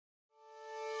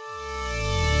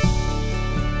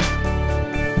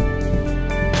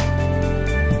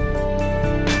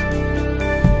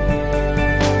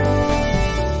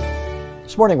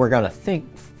morning we're going to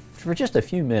think for just a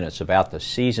few minutes about the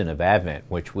season of Advent,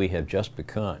 which we have just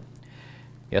begun.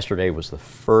 Yesterday was the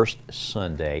first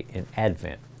Sunday in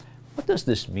Advent. What does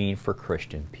this mean for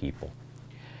Christian people?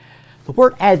 The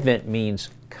word Advent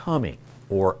means coming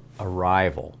or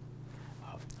arrival.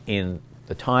 In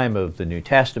the time of the New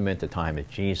Testament, the time of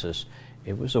Jesus,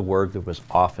 it was a word that was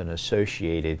often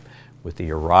associated with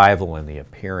the arrival and the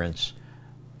appearance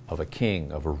of a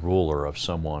king, of a ruler, of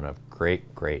someone of great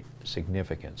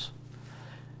significance.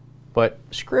 But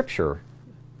Scripture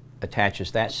attaches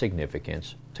that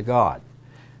significance to God,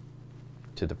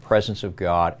 to the presence of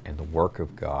God and the work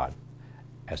of God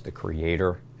as the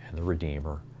Creator and the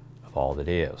Redeemer of all that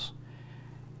is.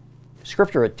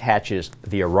 Scripture attaches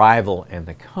the arrival and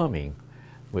the coming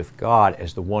with God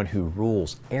as the one who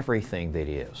rules everything that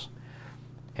is.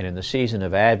 And in the season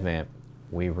of Advent,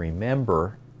 we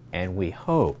remember and we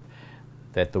hope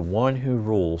that the one who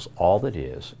rules all that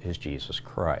is Jesus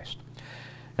Christ.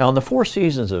 Now, in the 4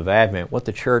 seasons of Advent, what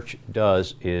the church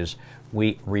does is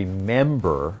we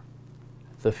remember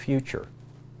the future.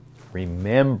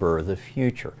 Remember the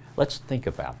future. Let's think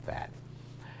about that.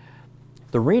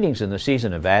 The readings in the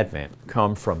season of Advent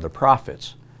come from the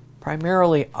prophets,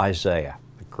 primarily Isaiah,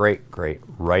 the great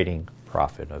writing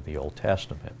prophet of the Old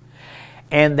Testament.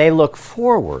 And they look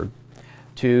forward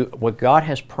to what God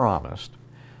has promised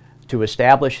to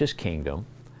establish His kingdom,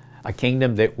 a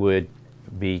kingdom that would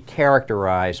be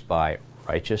characterized by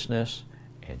righteousness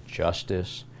and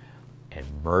justice and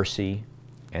mercy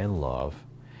and love,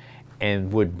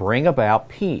 and would bring about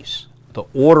peace, the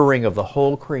ordering of the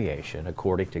whole creation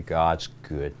according to God's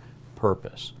good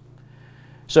purpose.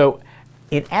 So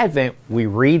in Advent, we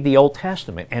read the Old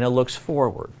Testament and it looks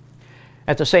forward.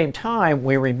 At the same time,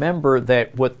 we remember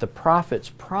that what the prophets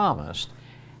promised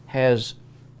has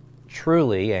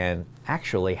truly and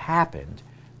actually happened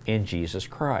in Jesus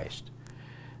Christ.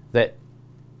 That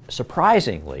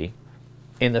surprisingly,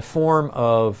 in the form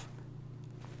of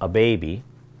a baby,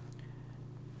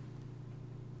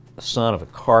 a son of a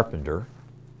carpenter,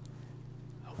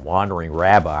 a wandering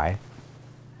rabbi,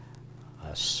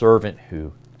 a servant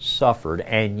who suffered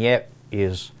and yet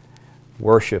is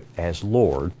worshiped as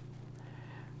Lord,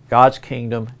 God's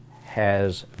kingdom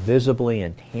has visibly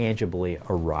and tangibly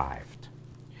arrived.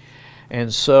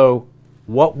 And so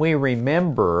what we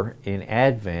remember in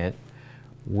Advent,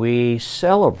 we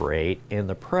celebrate in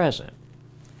the present.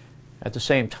 At the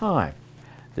same time,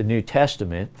 the New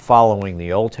Testament, following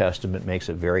the Old Testament, makes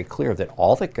it very clear that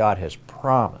all that God has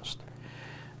promised,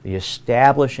 the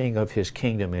establishing of His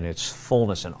kingdom in its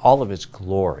fullness and all of its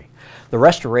glory, the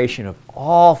restoration of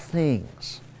all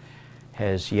things,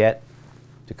 has yet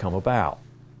to come about.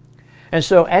 And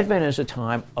so Advent is a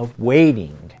time of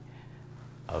waiting,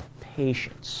 of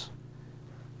patience,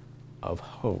 of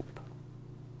hope.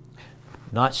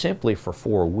 Not simply for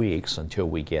 4 weeks until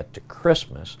we get to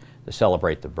Christmas to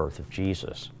celebrate the birth of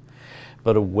Jesus,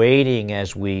 but a waiting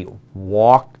as we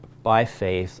walk by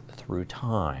faith through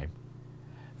time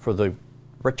for the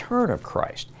return of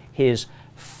Christ, His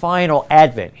final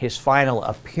advent, His final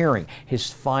appearing,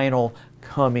 His final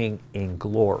coming in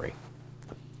glory,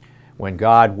 when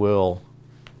God will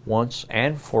once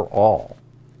and for all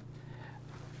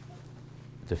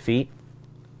defeat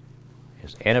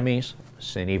His enemies,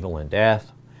 sin, evil, and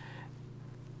death,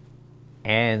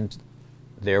 and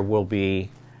there will be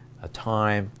a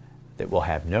time that will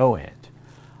have no end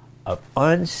of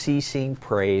unceasing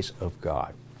praise of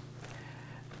God.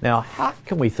 Now, how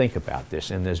can we think about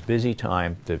this in this busy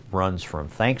time that runs from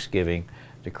Thanksgiving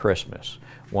to Christmas,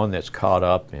 one that's caught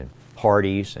up in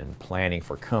parties and planning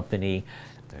for company,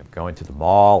 and going to the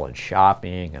mall and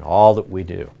shopping and all that we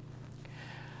do?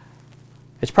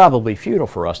 It's probably futile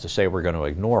for us to say we're going to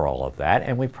ignore all of that,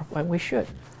 and we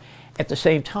shouldn't. At the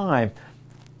same time,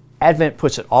 Advent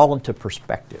puts it all into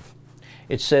perspective.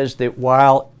 It says that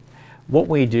while what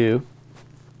we do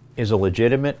is a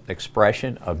legitimate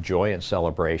expression of joy and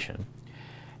celebration,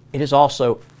 it is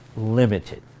also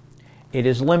limited. It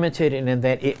is limited in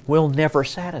that it will never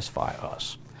satisfy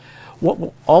us.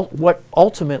 What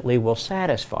ultimately will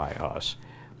satisfy us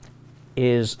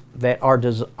is that our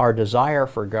desire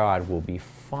for God will be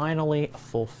finally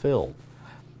fulfilled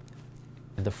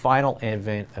in the final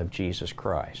advent of Jesus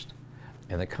Christ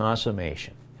and the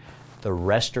consummation, the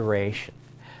restoration,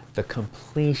 the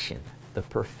completion, the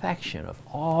perfection of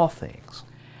all things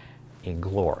in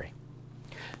glory.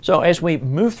 So as we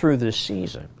move through this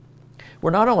season,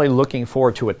 we're not only looking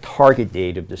forward to a target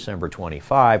date of December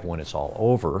 25 when it's all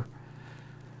over,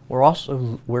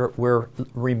 we're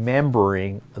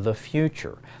remembering the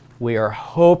future. We are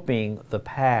hoping the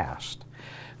past.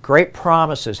 Great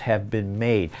promises have been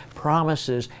made,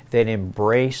 promises that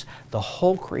embrace the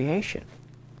whole creation,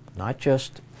 not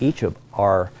just each of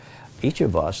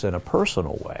us in a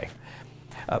personal way.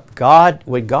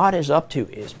 What God is up to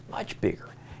is much bigger,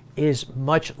 is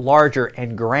much larger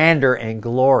and grander and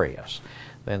glorious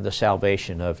than the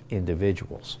salvation of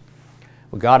individuals.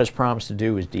 What God has promised to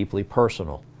do is deeply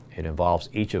personal. It involves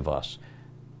each of us.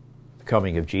 The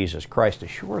coming of Jesus Christ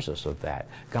assures us of that.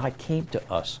 God came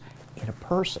to us in a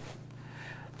person.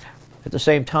 At the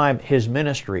same time, His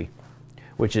ministry,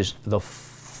 which is the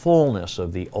fullness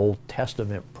of the Old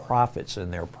Testament prophets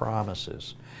and their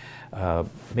promises,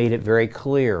 made it very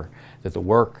clear that the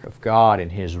work of God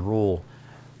and His rule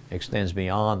extends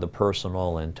beyond the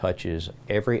personal and touches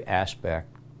every aspect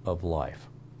of life.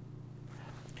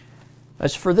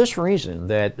 It's for this reason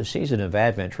that the season of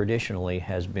Advent traditionally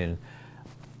has been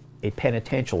a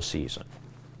penitential season,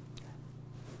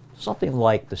 something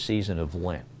like the season of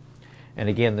Lent. And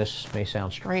again, this may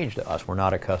sound strange to us. We're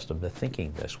not accustomed to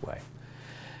thinking this way.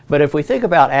 But if we think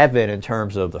about Advent in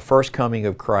terms of the first coming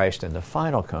of Christ and the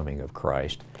final coming of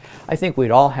Christ, I think we'd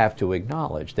all have to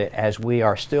acknowledge that as we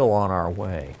are still on our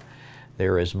way,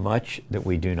 there is much that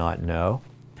we do not know.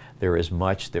 There is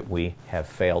much that we have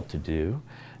failed to do.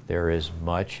 There is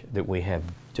much that we have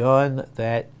done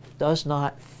that does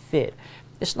not fit.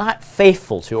 It's not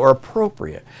faithful to or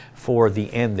appropriate for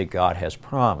the end that God has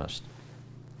promised.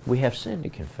 We have sin to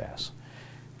confess.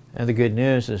 And the good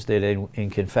news is that in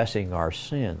confessing our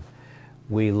sin,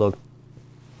 we look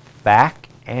back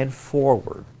and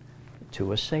forward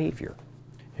to a Savior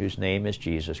whose name is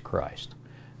Jesus Christ,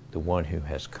 the one who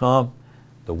has come,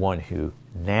 the one who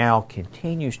now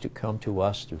continues to come to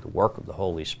us through the work of the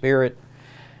Holy Spirit,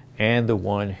 and the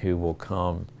one who will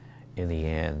come in the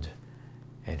end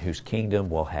and whose kingdom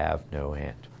will have no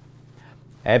end.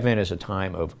 Advent is a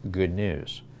time of good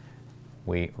news.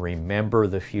 We remember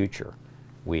the future.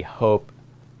 We hope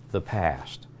the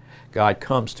past. God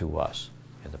comes to us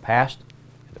in the past,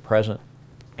 in the present,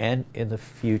 and in the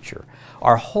future.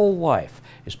 Our whole life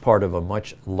is part of a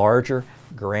much larger,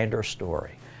 grander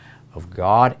story of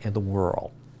God and the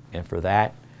world. And for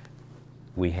that,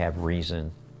 we have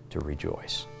reason to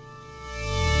rejoice.